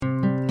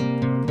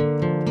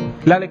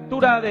La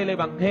lectura del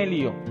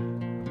Evangelio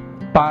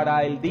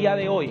para el día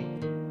de hoy,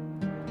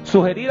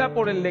 sugerida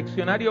por el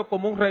Leccionario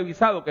Común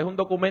Revisado, que es un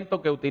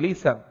documento que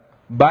utilizan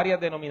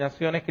varias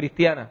denominaciones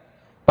cristianas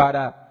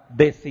para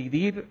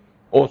decidir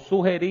o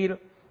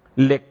sugerir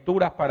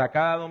lecturas para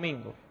cada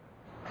domingo.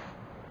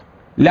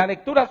 La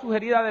lectura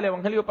sugerida del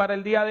Evangelio para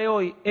el día de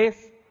hoy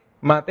es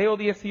Mateo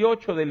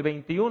 18, del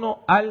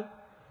 21 al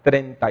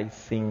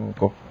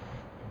 35.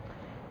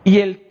 Y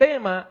el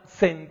tema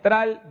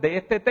central de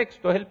este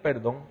texto es el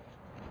perdón.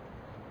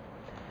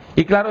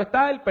 Y claro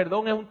está, el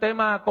perdón es un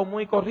tema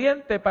común y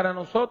corriente para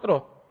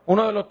nosotros,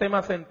 uno de los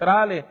temas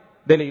centrales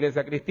de la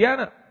iglesia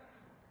cristiana.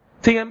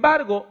 Sin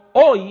embargo,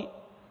 hoy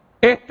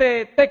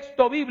este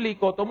texto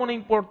bíblico toma una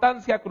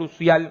importancia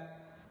crucial.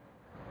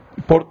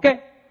 ¿Por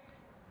qué?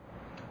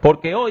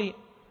 Porque hoy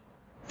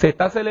se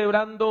está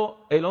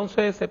celebrando el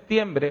 11 de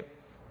septiembre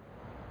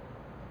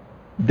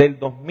del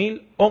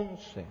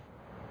 2011,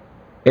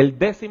 el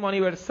 10º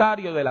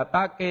aniversario del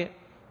ataque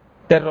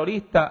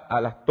terrorista a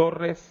las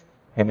Torres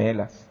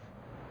Gemelas.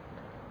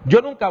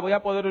 Yo nunca voy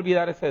a poder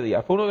olvidar ese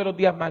día, fue uno de los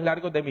días más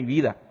largos de mi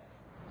vida.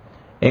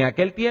 En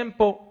aquel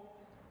tiempo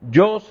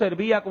yo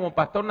servía como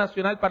pastor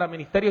nacional para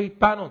ministerios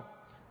hispanos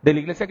de la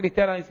Iglesia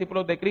Cristiana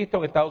Discípulos de Cristo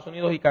en Estados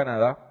Unidos y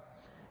Canadá.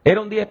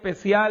 Era un día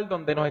especial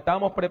donde nos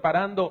estábamos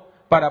preparando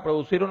para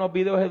producir unos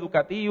videos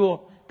educativos,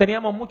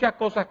 teníamos muchas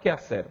cosas que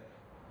hacer.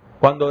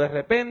 Cuando de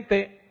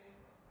repente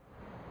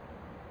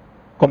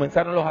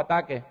comenzaron los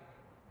ataques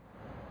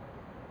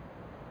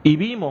y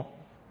vimos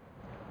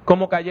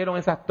cómo cayeron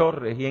esas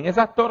torres. Y en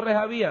esas torres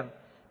habían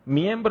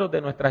miembros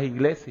de nuestras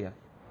iglesias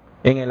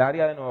en el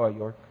área de Nueva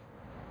York.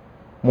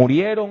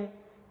 Murieron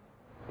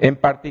en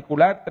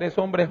particular 3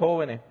 hombres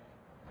jóvenes.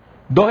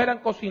 2 eran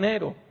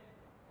cocineros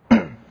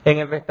en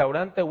el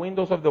restaurante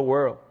Windows of the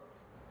World.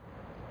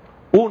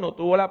 Uno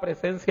tuvo la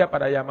presencia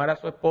para llamar a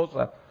su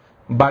esposa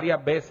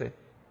varias veces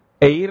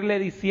e irle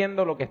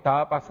diciendo lo que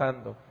estaba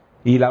pasando.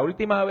 Y la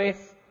última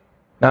vez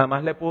nada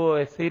más le pudo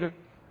decir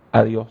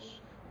adiós.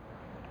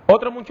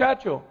 Otro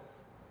muchacho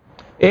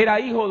era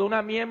hijo de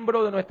una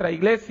miembro de nuestra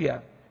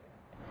iglesia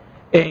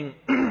en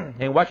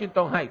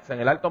Washington Heights,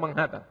 en el Alto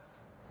Manhattan,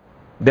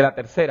 de la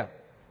tercera.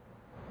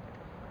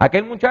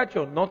 Aquel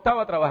muchacho no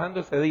estaba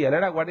trabajando ese día, él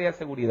era guardia de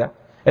seguridad,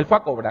 él fue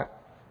a cobrar.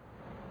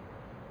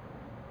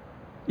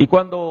 Y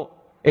cuando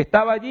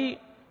estaba allí,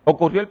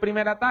 ocurrió el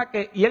primer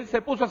ataque y él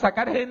se puso a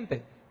sacar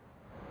gente.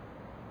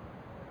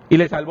 Y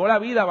le salvó la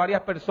vida a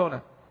varias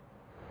personas.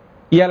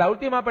 Y a la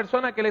última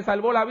persona que le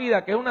salvó la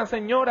vida, que es una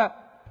señora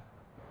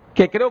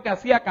que creo que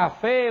hacía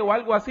café o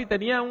algo así,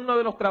 tenía uno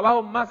de los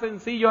trabajos más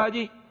sencillos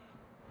allí.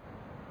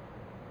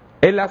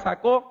 Él la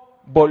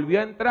sacó, volvió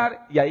a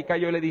entrar y ahí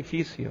cayó el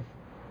edificio.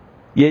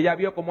 Y ella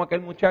vio cómo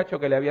aquel muchacho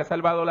que le había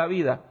salvado la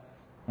vida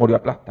murió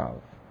aplastado.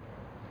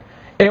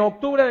 En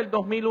octubre del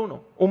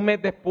 2001, un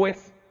mes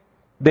después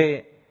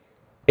de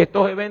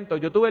estos eventos,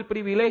 yo tuve el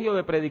privilegio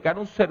de predicar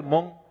un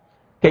sermón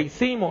que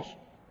hicimos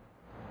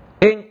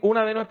en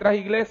una de nuestras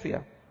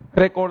iglesias,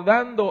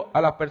 recordando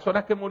a las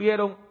personas que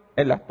murieron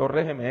en las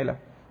Torres Gemelas.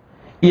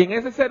 Y en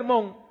ese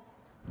sermón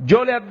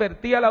yo le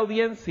advertí a la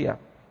audiencia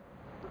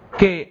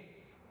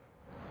que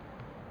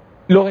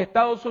los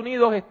Estados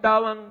Unidos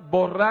estaban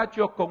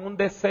borrachos con un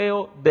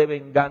deseo de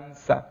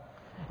venganza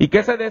y que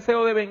ese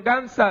deseo de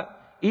venganza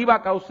iba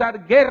a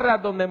causar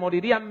guerras donde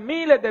morirían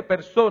miles de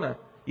personas,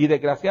 y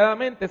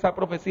desgraciadamente esa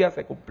profecía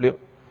se cumplió.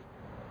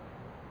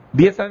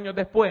 10 años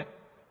después,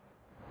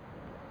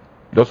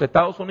 los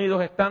Estados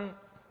Unidos están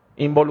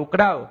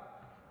involucrados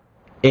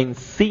en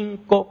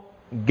 5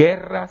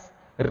 guerras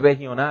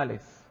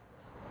regionales,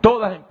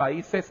 todas en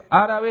países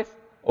árabes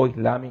o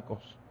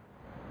islámicos.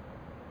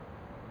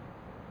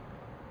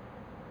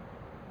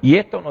 Y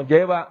esto nos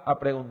lleva a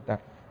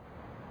preguntar,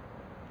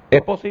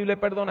 ¿es posible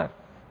perdonar?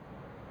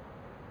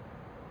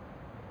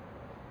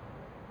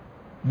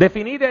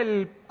 Definir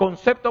el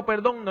concepto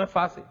perdón no es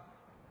fácil.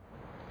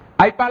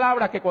 Hay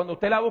palabras que cuando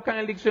usted la busca en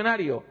el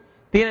diccionario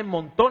tienen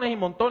montones y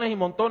montones y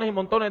montones y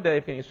montones de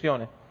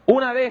definiciones.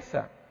 Una de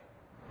esas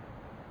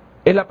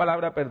es la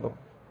palabra perdón.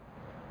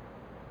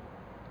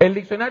 El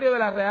diccionario de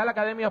la Real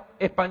Academia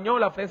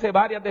Española ofrece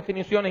varias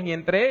definiciones y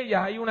entre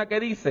ellas hay una que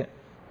dice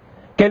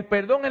que el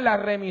perdón es la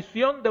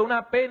remisión de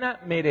una pena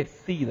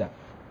merecida.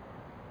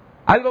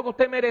 Algo que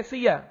usted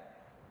merecía,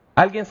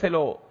 alguien se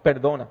lo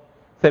perdona,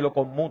 se lo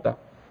conmuta.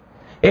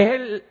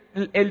 Es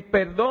el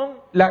perdón,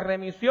 la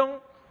remisión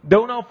de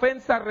una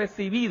ofensa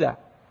recibida.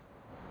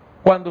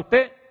 Cuando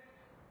usted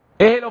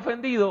es el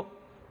ofendido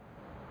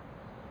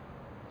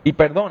y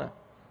perdona.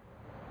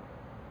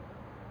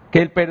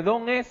 Que el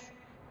perdón es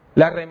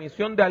la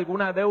remisión de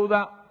alguna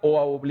deuda u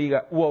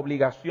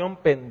obligación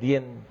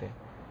pendiente.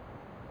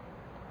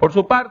 Por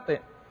su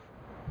parte,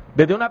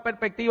 desde una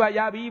perspectiva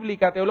ya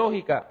bíblica,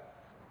 teológica,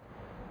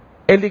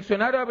 el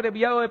diccionario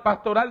abreviado de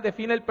Pastoral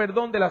define el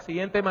perdón de la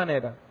siguiente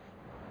manera: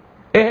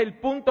 es el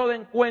punto de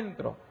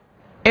encuentro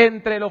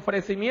entre el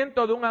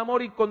ofrecimiento de un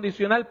amor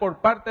incondicional por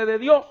parte de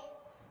Dios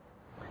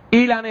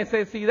y la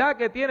necesidad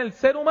que tiene el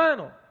ser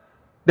humano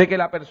de que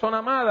la persona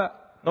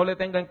amada no le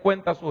tenga en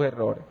cuenta sus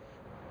errores.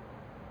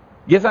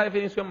 Y esa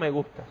definición me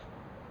gusta.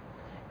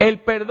 El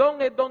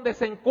perdón es donde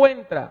se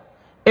encuentra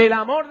el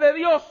amor de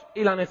Dios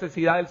y la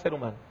necesidad del ser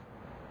humano.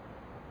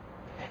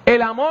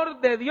 El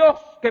amor de Dios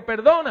que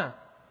perdona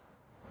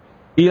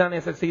y la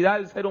necesidad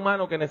del ser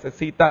humano que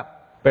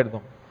necesita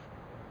perdón.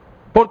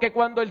 Porque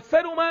cuando el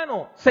ser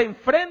humano se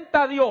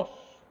enfrenta a Dios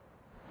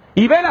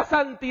y ve la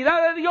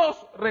santidad de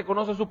Dios,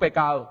 reconoce su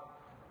pecado.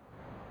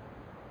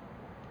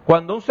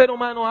 Cuando un ser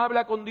humano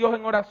habla con Dios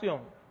en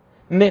oración,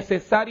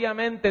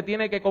 necesariamente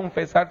tiene que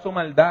confesar su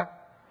maldad,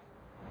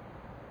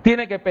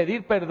 tiene que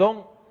pedir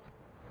perdón.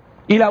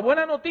 Y la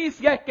buena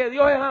noticia es que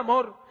Dios es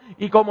amor,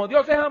 y como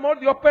Dios es amor,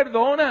 Dios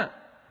perdona.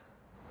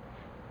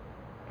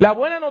 La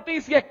buena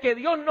noticia es que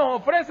Dios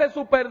nos ofrece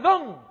su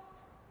perdón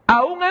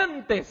aún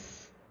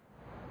antes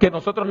que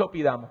nosotros lo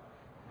pidamos.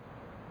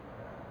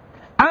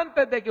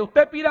 Antes de que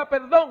usted pida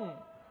perdón,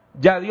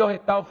 ya Dios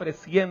está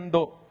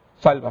ofreciendo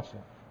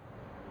salvación.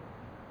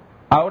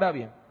 Ahora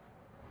bien,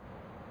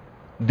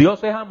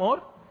 Dios es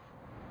amor,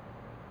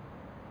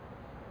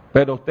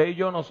 pero usted y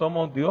yo no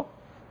somos Dios.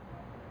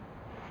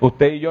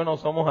 Usted y yo no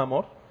somos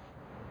amor.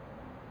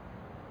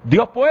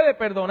 Dios puede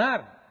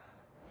perdonar.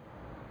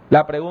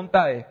 La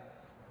pregunta es,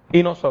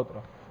 ¿y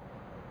nosotros?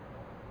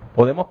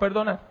 ¿Podemos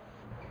perdonar?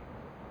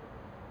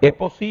 ¿Es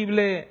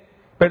posible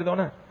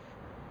perdonar?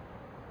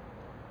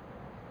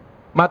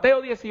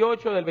 Mateo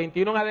 18, del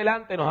 21 en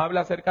adelante, nos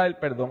habla acerca del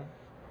perdón.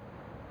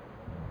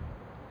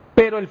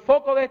 Pero el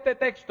foco de este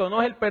texto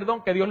no es el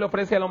perdón que Dios le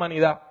ofrece a la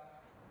humanidad,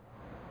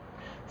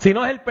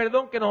 sino es el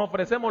perdón que nos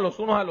ofrecemos los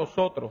unos a los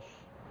otros.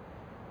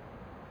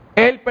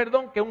 Es el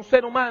perdón que un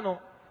ser humano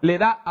le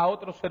da a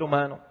otro ser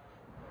humano.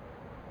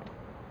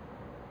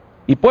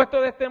 Y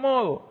puesto de este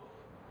modo,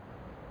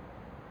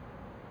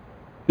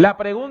 la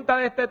pregunta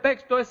de este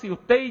texto es si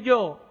usted y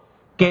yo,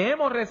 que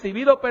hemos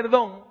recibido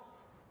perdón,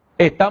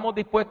 estamos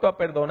dispuestos a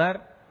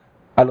perdonar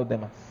a los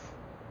demás.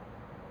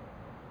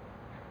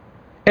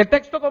 El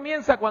texto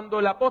comienza cuando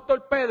el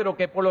apóstol Pedro,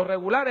 que por lo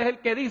regular es el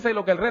que dice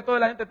lo que el resto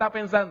de la gente está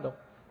pensando,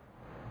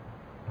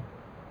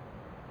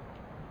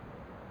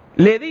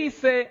 le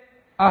dice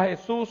a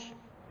Jesús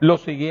lo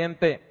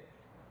siguiente: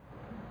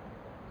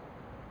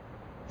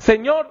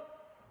 Señor,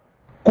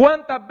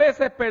 ¿cuántas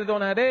veces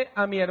perdonaré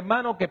a mi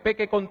hermano que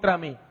peque contra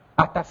mí?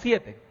 Hasta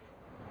 7.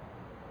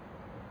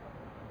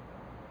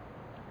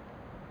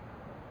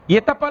 Y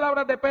estas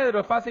palabras de Pedro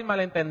es fácil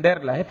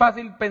malentenderlas, es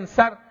fácil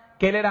pensar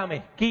que él era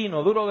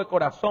mezquino, duro de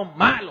corazón,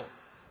 malo,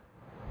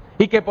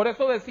 y que por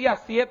eso decía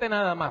 7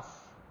 nada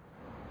más.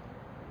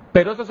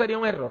 Pero eso sería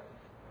un error,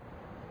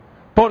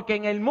 porque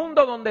en el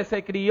mundo donde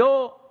se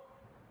crió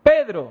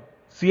Pedro,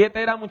 7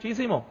 era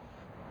muchísimo.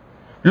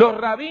 Los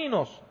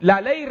rabinos,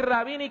 la ley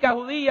rabínica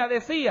judía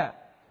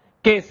decía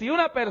que si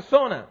una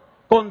persona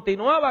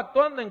continuaba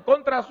actuando en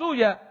contra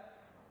suya,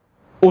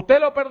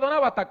 usted lo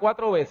perdonaba hasta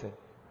 4 veces.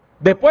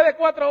 Después de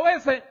 4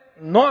 veces,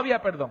 no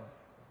había perdón.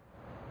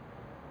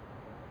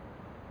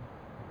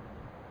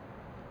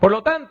 Por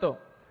lo tanto,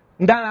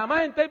 nada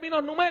más en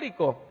términos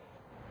numéricos,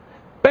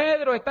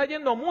 Pedro está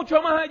yendo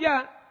mucho más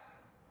allá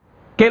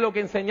que lo que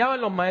enseñaban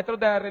los maestros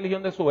de la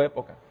religión de su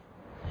época.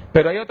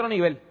 Pero hay otro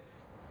nivel,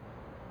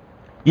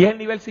 y es el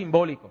nivel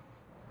simbólico.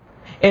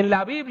 En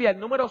la Biblia el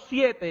número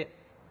 7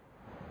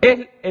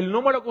 es el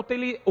número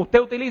que usted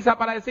utiliza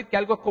para decir que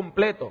algo es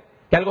completo,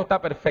 que algo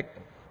está perfecto.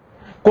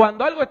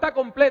 Cuando algo está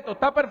completo,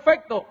 está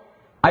perfecto,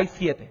 hay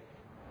 7.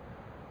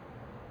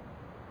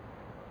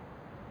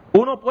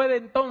 Uno puede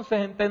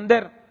entonces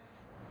entender,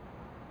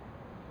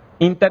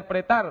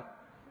 interpretar,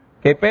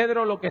 que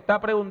Pedro lo que está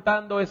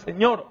preguntando es: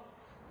 Señor,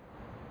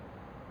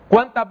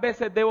 ¿cuántas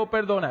veces debo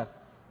perdonar?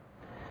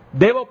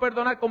 ¿Debo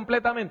perdonar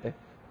completamente?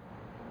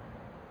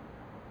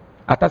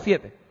 Hasta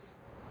 7,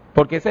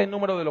 porque ese es el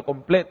número de lo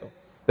completo,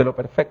 de lo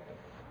perfecto.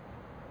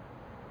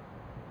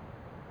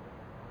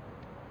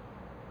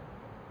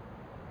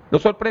 Lo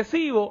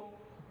sorpresivo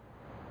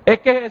es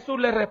que Jesús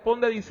le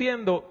responde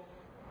diciendo: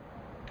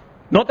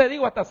 no te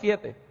digo hasta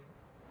 7,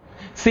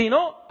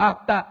 sino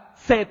hasta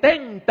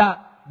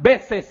 70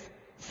 veces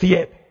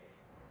 7.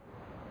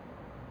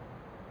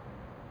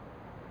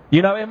 Y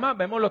una vez más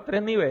vemos los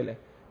 3 niveles.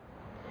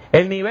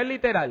 El nivel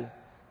literal: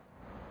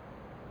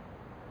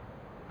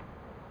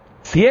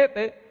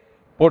 7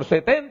 por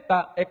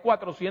 70 es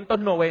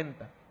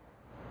 490.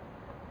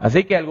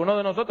 Así que algunos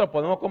de nosotros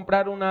podemos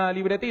comprar una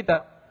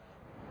libretita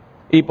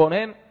y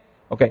poner,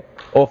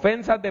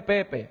 ofensas de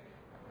Pepe,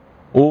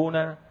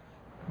 1,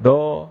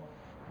 2,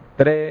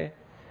 3.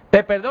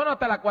 Te perdono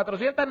hasta las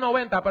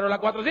 490, pero la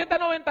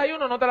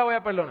 491 no te la voy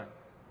a perdonar.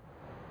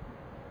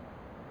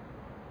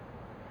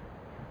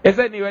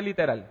 Ese es el nivel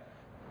literal.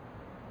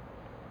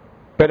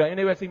 Pero hay un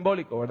nivel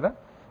simbólico, ¿verdad?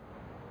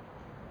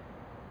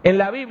 En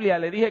la Biblia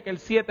le dije que el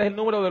 7 es el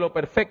número de lo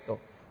perfecto,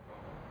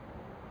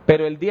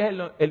 pero el 10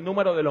 es el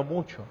número de lo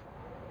mucho,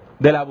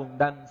 de la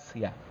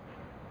abundancia.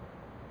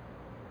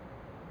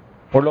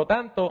 Por lo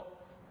tanto,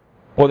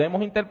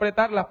 podemos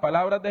interpretar las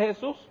palabras de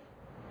Jesús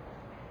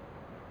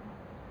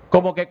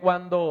como que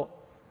cuando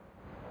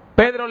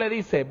Pedro le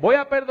dice: voy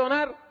a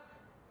perdonar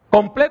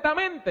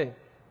completamente,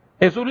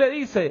 Jesús le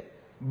dice: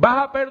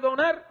 vas a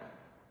perdonar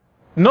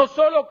no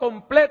solo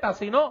completa,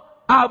 sino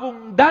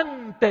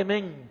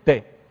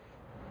abundantemente.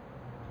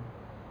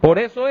 Por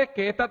eso es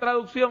que esta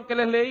traducción que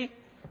les leí,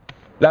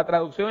 la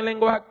traducción en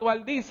lenguaje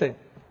actual dice,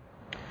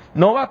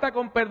 no basta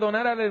con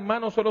perdonar al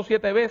hermano solo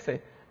 7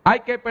 veces,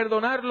 hay que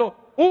perdonarlo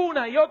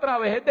una y otra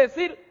vez, es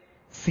decir,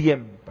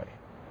 siempre.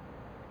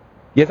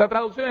 Y esa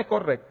traducción es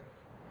correcta.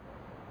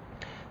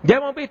 Ya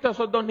hemos visto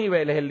esos dos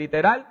niveles, el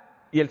literal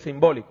y el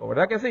simbólico,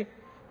 ¿verdad que sí?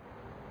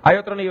 Hay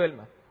otro nivel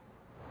más.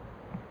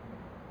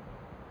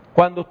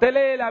 Cuando usted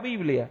lee la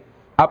Biblia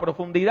a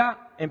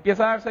profundidad,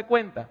 empieza a darse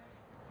cuenta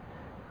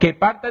que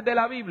partes de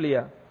la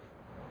Biblia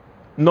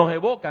nos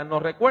evocan,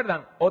 nos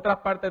recuerdan otras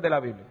partes de la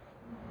Biblia.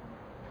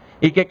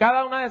 Y que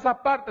cada una de esas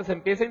partes se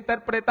empieza a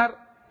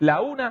interpretar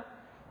la una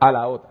a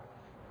la otra.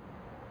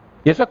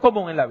 Y eso es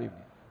común en la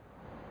Biblia.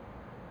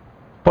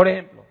 Por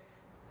ejemplo,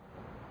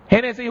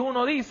 Génesis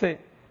 1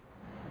 dice,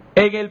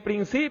 en el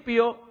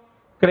principio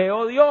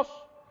creó Dios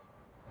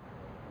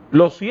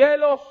los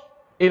cielos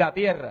y la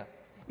tierra.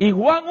 Y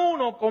Juan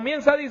 1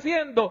 comienza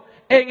diciendo,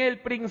 en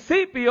el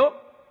principio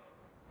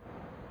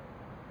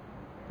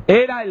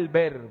era el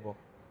verbo.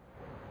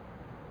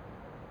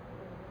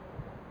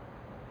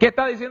 ¿Qué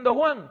está diciendo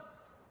Juan?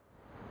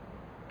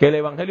 Que el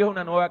Evangelio es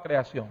una nueva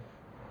creación.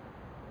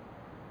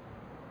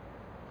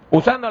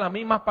 Usando las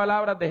mismas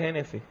palabras de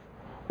Génesis.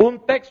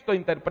 Un texto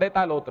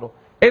interpreta al otro.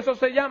 Eso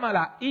se llama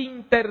la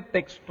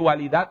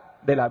intertextualidad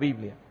de la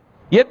Biblia.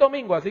 Y es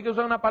domingo, así que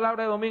usar una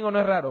palabra de domingo no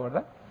es raro,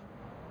 ¿verdad?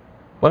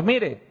 Pues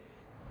mire,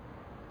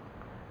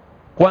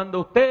 cuando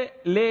usted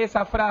lee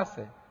esa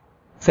frase,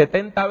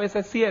 70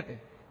 veces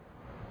 7,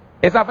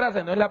 esa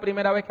frase no es la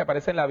primera vez que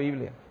aparece en la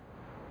Biblia.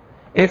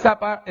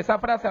 Esa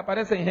frase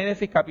aparece en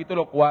Génesis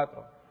capítulo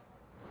 4.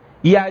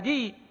 Y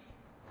allí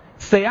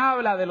se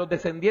habla de los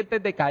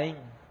descendientes de Caín.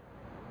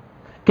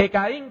 Que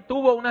Caín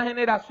tuvo una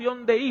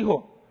generación de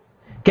hijos,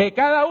 que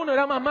cada uno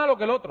era más malo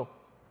que el otro.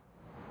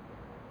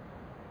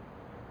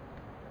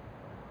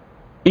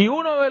 Y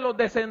uno de los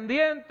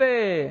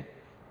descendientes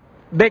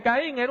de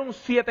Caín era un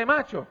 7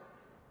 macho,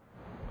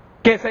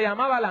 que se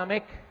llamaba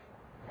Lamec.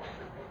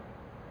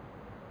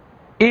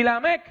 Y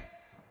Lamec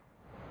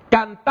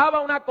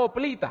cantaba una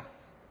coplita,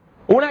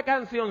 una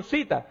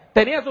cancioncita,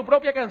 tenía su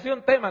propia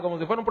canción tema, como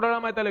si fuera un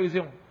programa de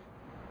televisión.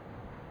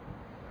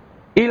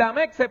 Y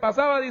Lamec se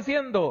pasaba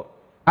diciendo,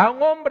 a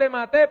un hombre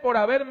maté por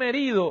haberme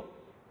herido,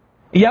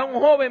 y a un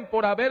joven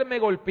por haberme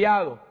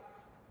golpeado.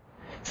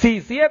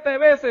 Si 7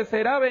 veces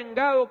será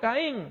vengado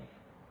Caín,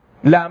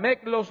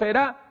 Lamec lo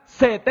será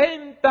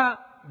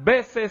 70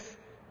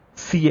 veces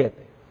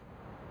 7.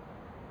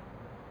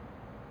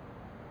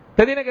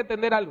 Usted tiene que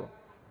entender algo.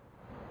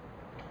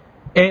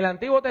 En el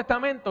Antiguo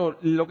Testamento,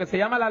 lo que se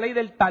llama la ley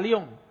del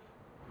talión,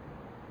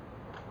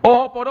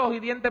 ojo por ojo y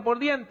diente por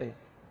diente,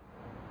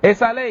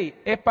 esa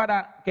ley es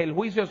para que el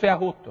juicio sea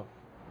justo.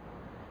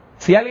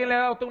 Si alguien le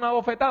da a usted una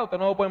bofetada, usted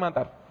no lo puede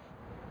matar.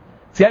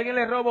 Si alguien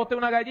le roba a usted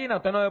una gallina,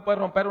 usted no le puede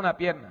romper una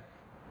pierna.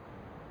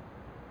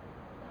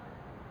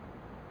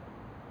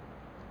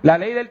 La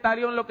ley del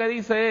talión lo que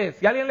dice es,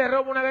 si alguien le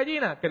roba una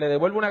gallina, que le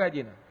devuelva una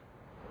gallina.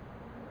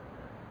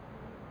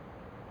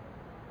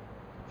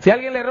 Si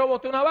alguien le roba a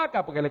usted una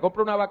vaca, porque le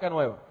compra una vaca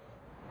nueva.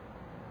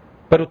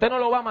 Pero usted no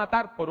lo va a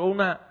matar por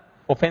una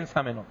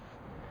ofensa menor.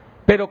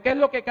 Pero ¿qué es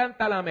lo que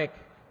canta Lamec?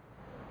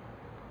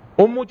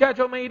 Un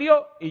muchacho me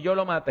hirió y yo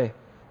lo maté.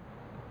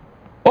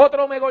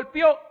 Otro me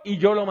golpeó y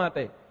yo lo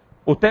maté.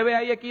 ¿Usted ve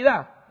ahí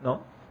equidad?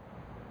 No.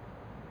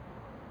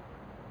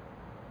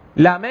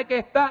 Lamec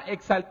está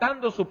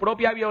exaltando su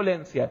propia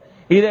violencia.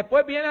 Y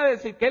después viene a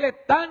decir que él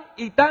es tan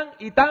y tan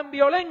y tan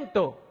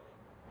violento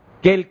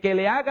que el que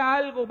le haga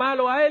algo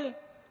malo a él,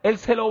 él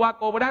se lo va a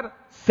cobrar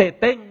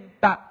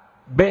 70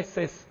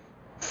 veces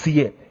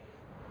 7.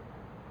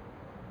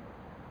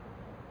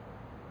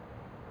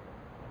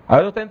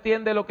 Ahora usted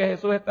entiende lo que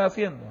Jesús está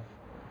haciendo.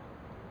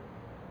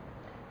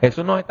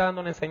 Jesús nos está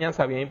dando una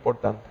enseñanza bien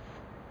importante.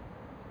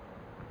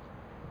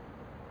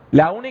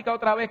 La única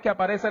otra vez que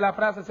aparece la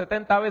frase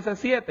 70 veces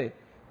 7,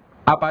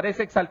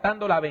 aparece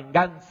exaltando la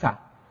venganza.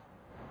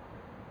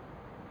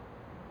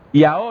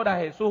 Y ahora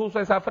Jesús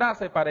usa esa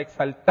frase para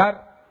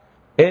exaltar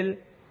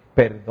el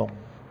perdón.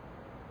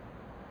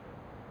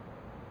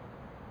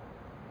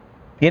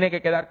 Tiene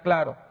que quedar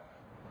claro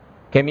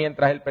que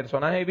mientras el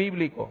personaje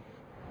bíblico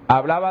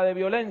hablaba de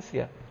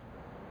violencia,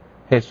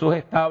 Jesús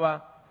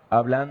estaba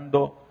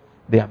hablando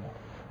de amor.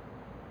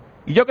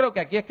 Y yo creo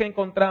que aquí es que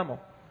encontramos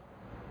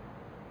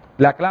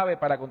la clave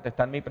para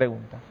contestar mi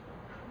pregunta.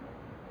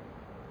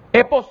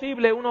 ¿Es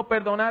posible uno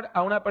perdonar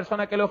a una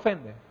persona que le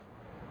ofende?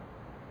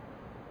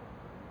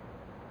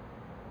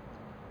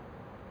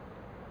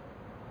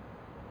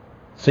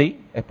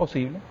 Sí, es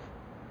posible.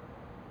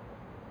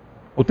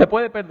 Usted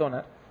puede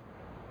perdonar.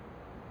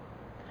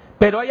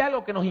 Pero hay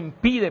algo que nos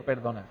impide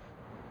perdonar.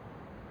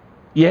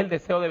 Y es el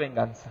deseo de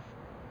venganza.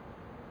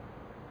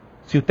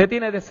 Si usted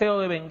tiene deseo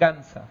de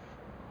venganza,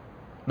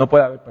 no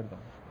puede haber perdón.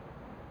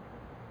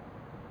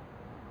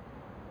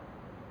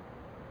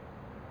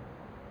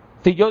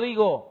 Si yo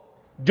digo,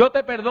 yo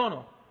te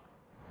perdono,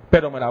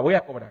 pero me la voy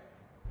a cobrar.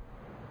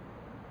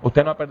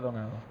 usted no ha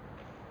perdonado.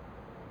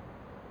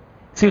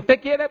 Si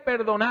usted quiere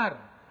perdonar,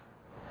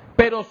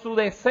 pero su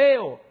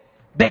deseo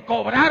de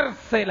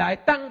cobrársela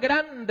es tan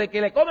grande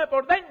que le come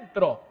por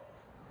dentro,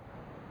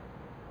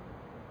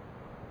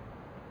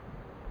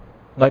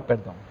 no hay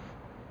perdón.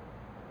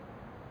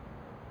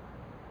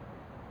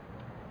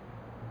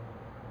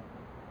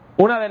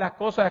 Una de las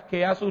cosas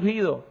que ha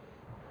surgido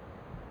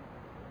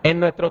en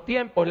nuestro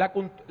tiempo es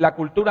la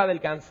cultura del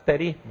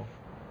gangsterismo,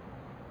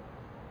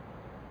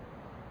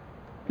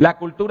 la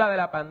cultura de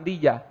la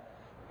pandilla.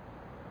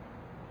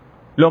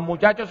 Los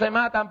muchachos se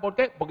matan, ¿por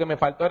qué? Porque me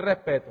faltó el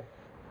respeto.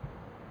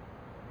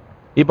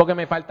 Y porque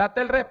me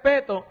faltaste el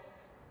respeto,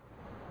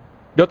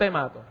 yo te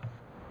mato.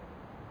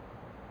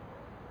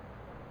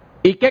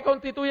 ¿Y qué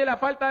constituye la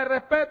falta de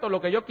respeto?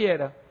 Lo que yo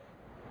quiera.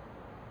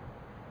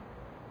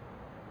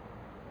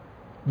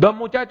 Dos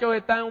muchachos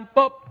están en un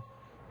pub,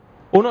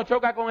 uno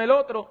choca con el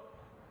otro,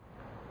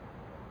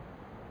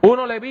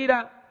 uno le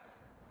vira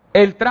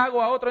el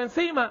trago a otro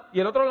encima y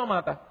el otro lo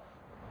mata.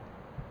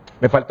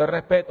 Me faltó el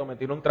respeto, me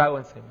tiró un trago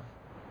encima.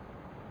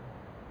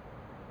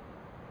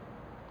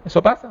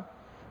 Eso pasa.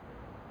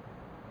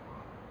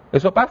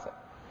 Eso pasa.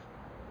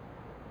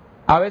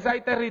 A veces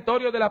hay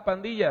territorios de las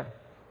pandillas.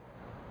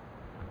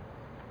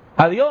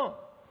 Adiós.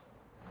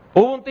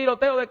 Hubo un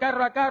tiroteo de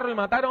carro a carro y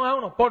mataron a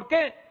uno. ¿Por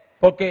qué?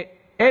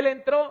 Porque él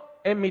entró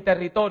en mi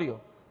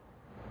territorio.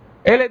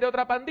 Él es de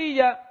otra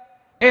pandilla,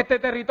 este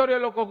territorio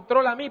lo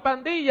controla mi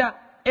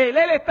pandilla. Él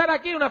estar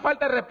aquí es una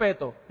falta de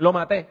respeto. Lo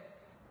maté.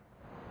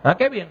 Ah,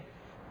 qué bien.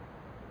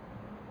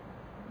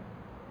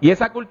 Y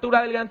esa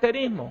cultura del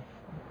gangsterismo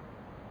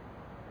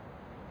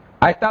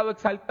ha estado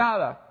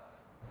exaltada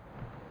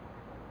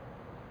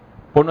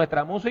por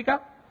nuestra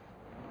música,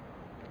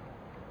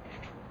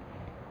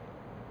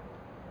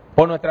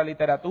 por nuestra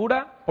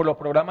literatura, por los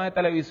programas de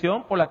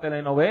televisión, por las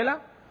telenovelas.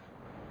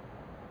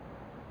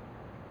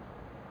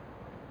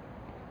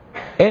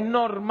 Es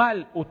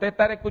normal usted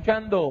estar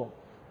escuchando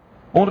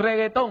un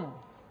reggaetón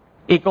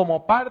y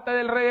como parte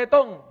del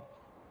reggaetón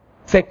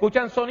se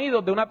escuchan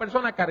sonidos de una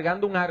persona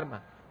cargando un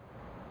arma.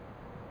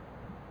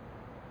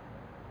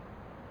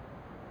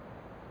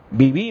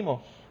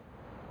 Vivimos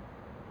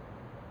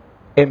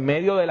en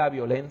medio de la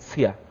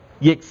violencia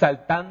y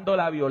exaltando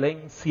la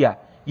violencia.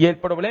 Y el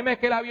problema es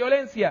que la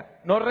violencia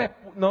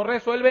no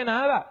resuelve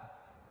nada.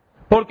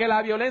 Porque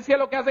la violencia es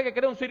lo que hace que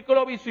crea un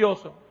círculo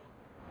vicioso.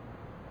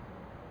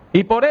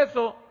 Y por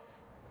eso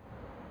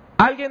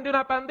alguien de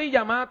una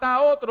pandilla mata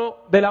a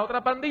otro de la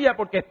otra pandilla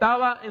porque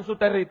estaba en su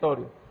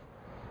territorio.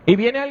 Y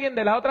viene alguien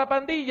de la otra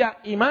pandilla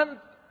y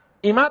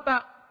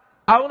mata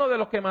a uno de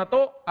los que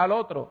mató al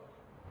otro.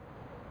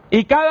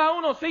 Y cada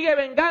uno sigue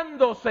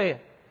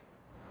vengándose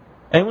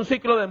en un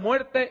ciclo de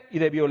muerte y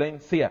de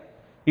violencia.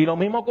 Y lo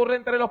mismo ocurre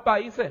entre los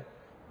países.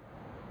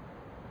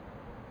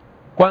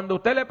 Cuando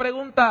usted le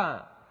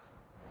pregunta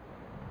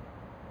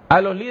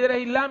a los líderes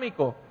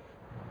islámicos,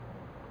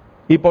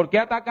 ¿y por qué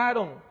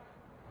atacaron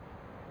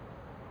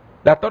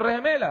las Torres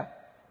Gemelas?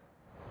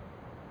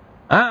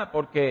 Ah,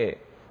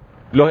 porque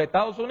los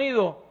Estados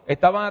Unidos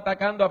estaban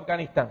atacando a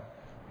Afganistán.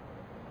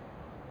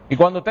 Y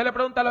cuando usted le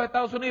pregunta a los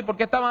Estados Unidos por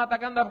qué estaban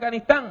atacando a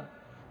Afganistán,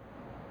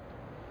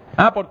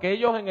 ah, porque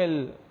ellos en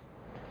el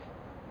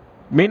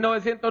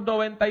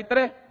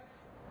 1993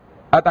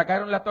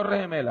 atacaron las Torres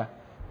Gemelas.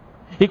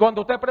 Y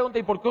cuando usted pregunta,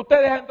 ¿y por qué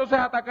ustedes entonces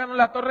atacaron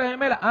las Torres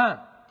Gemelas?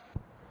 Ah,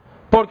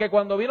 porque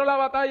cuando vino la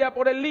batalla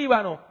por el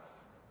Líbano,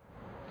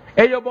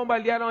 ellos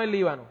bombardearon el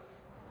Líbano.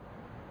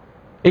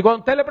 Y cuando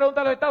usted le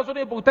pregunta a los Estados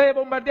Unidos, ¿por qué ustedes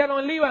bombardearon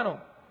el Líbano?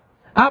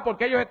 Ah,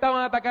 porque ellos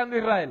estaban atacando a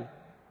Israel.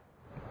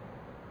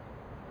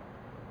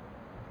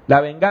 La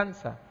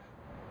venganza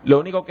lo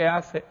único que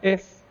hace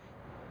es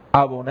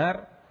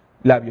abonar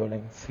la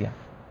violencia.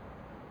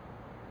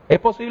 ¿Es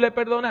posible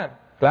perdonar?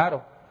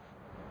 Claro.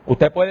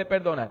 Usted puede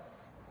perdonar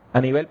a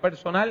nivel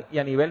personal y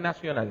a nivel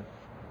nacional.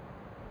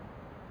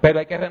 Pero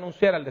hay que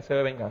renunciar al deseo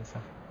de venganza.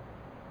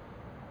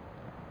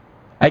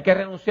 Hay que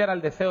renunciar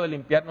al deseo de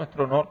limpiar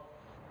nuestro honor.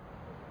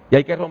 Y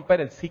hay que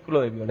romper el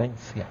ciclo de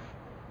violencia.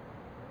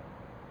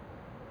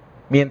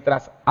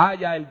 Mientras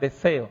haya el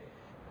deseo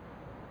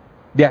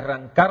de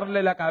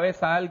arrancarle la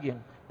cabeza a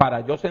alguien para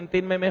yo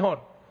sentirme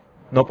mejor,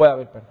 no puede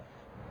haber perdón.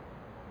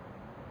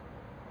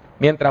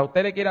 Mientras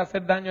usted le quiera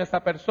hacer daño a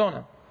esa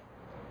persona,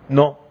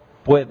 no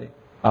puede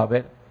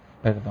haber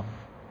perdón.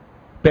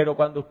 Pero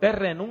cuando usted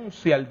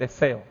renuncia al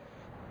deseo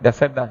de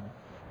hacer daño,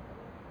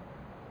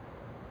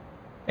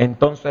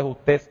 entonces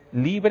usted es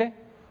libre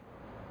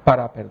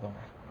para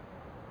perdonar.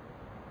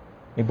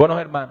 Mis buenos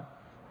hermanos,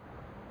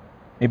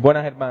 mis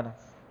buenas hermanas,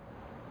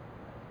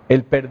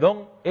 el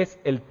perdón es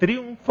el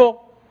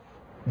triunfo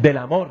del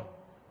amor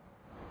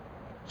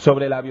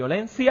sobre la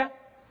violencia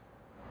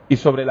y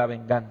sobre la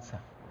venganza.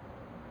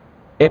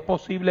 Es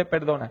posible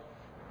perdonar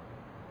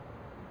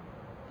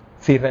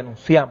si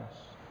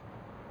renunciamos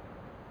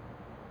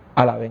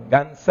a la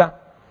venganza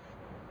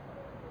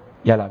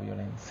y a la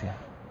violencia.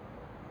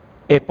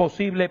 Es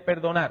posible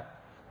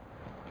perdonar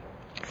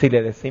si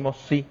le decimos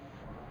sí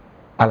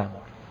al amor.